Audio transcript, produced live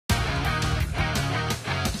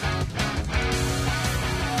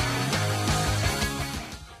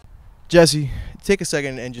Jesse, take a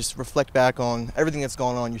second and just reflect back on everything that's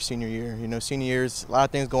gone on your senior year. You know, senior year's a lot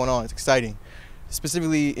of things going on. It's exciting.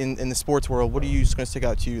 Specifically in the sports world, what are you going to stick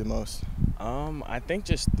out to you the most? I think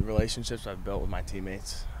just the relationships I've built with my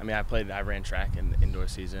teammates. I mean, I ran track in the indoor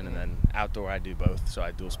season, and then outdoor I do both. So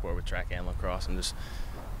I dual sport with track and lacrosse, and just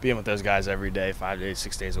being with those guys every day, 5 days,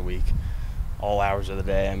 6 days a week, all hours of the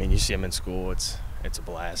day. I mean, you see them in school, it's a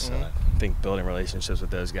blast. So I think building relationships with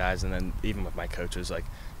those guys, and then even with my coaches, like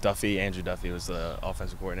Andrew Duffy was the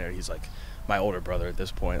offensive coordinator. He's like my older brother at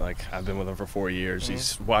this point. Like, I've been with him for 4 years.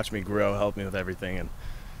 He's watched me grow, helped me with everything, and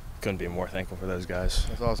couldn't be more thankful for those guys.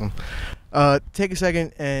 That's awesome. Take a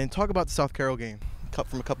second and talk about the South Carroll game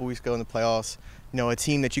from a couple weeks ago in the playoffs. You know, a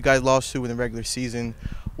team that you guys lost to in the regular season.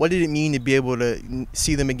 What did it mean to be able to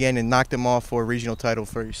see them again and knock them off for a regional title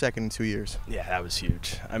for your second in 2 years? Yeah, that was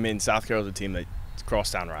huge. I mean, South Carroll's a team that's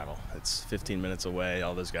crosstown rival. It's 15 minutes away,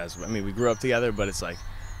 all those guys. I mean, we grew up together, but it's like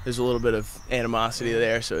there's a little bit of animosity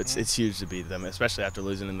there, so it's huge to beat them, especially after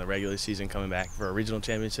losing in the regular season, coming back for a regional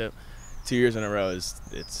championship 2 years in a row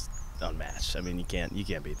it's unmatched. I mean, you can't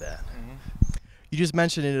beat that. You just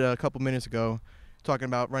mentioned it a couple minutes ago, talking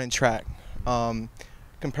about running track.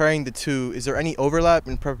 Comparing the two, is there any overlap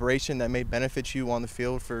in preparation that may benefit you on the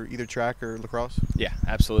field for either track or lacrosse? Yeah,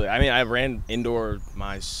 absolutely. I mean, I ran indoor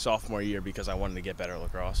my sophomore year because I wanted to get better at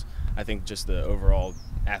lacrosse. I think just the overall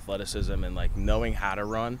athleticism and like knowing how to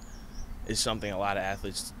run is something a lot of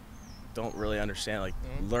athletes don't really understand. Like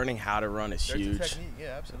learning how to run is huge. Technique.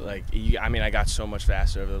 Yeah, absolutely. Like, I mean, I got so much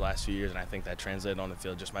faster over the last few years, and I think that translated on the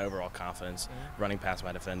field. Just my overall confidence, running past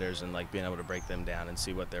my defenders, and like being able to break them down and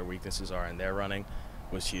see what their weaknesses are in their running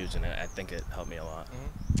was huge, and I think it helped me a lot.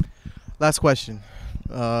 Last question.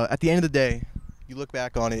 At the end of the day, you look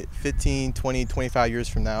back on it 15, 20, 25 years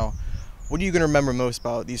from now, what are you going to remember most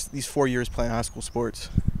about these 4 years playing high school sports?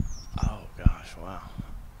 Oh, gosh,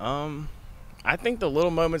 wow. I think the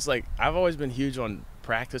little moments, like, I've always been huge on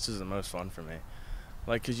practice is the most fun for me.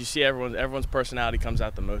 Like, because you see everyone's personality comes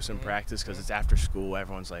out the most in practice because it's after school.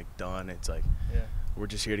 Everyone's, like, done. It's like we're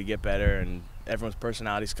just here to get better, and everyone's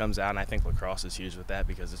personalities comes out, and I think lacrosse is huge with that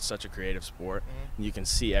because it's such a creative sport. And you can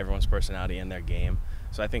see everyone's personality in their game.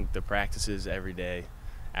 So I think the practices every day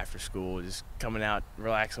after school, just coming out,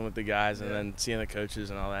 relaxing with the guys, and then seeing the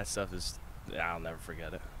coaches and all that stuff I'll never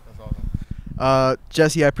forget it. That's awesome.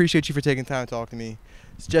 Jesse, I appreciate you for taking time to talk to me.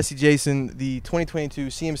 It's Jesse Jason, the 2022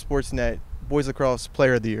 CMSportsNet Boys Lacrosse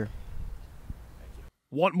Player of the Year.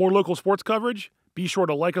 Want more local sports coverage? Be sure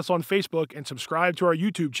to like us on Facebook and subscribe to our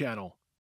YouTube channel.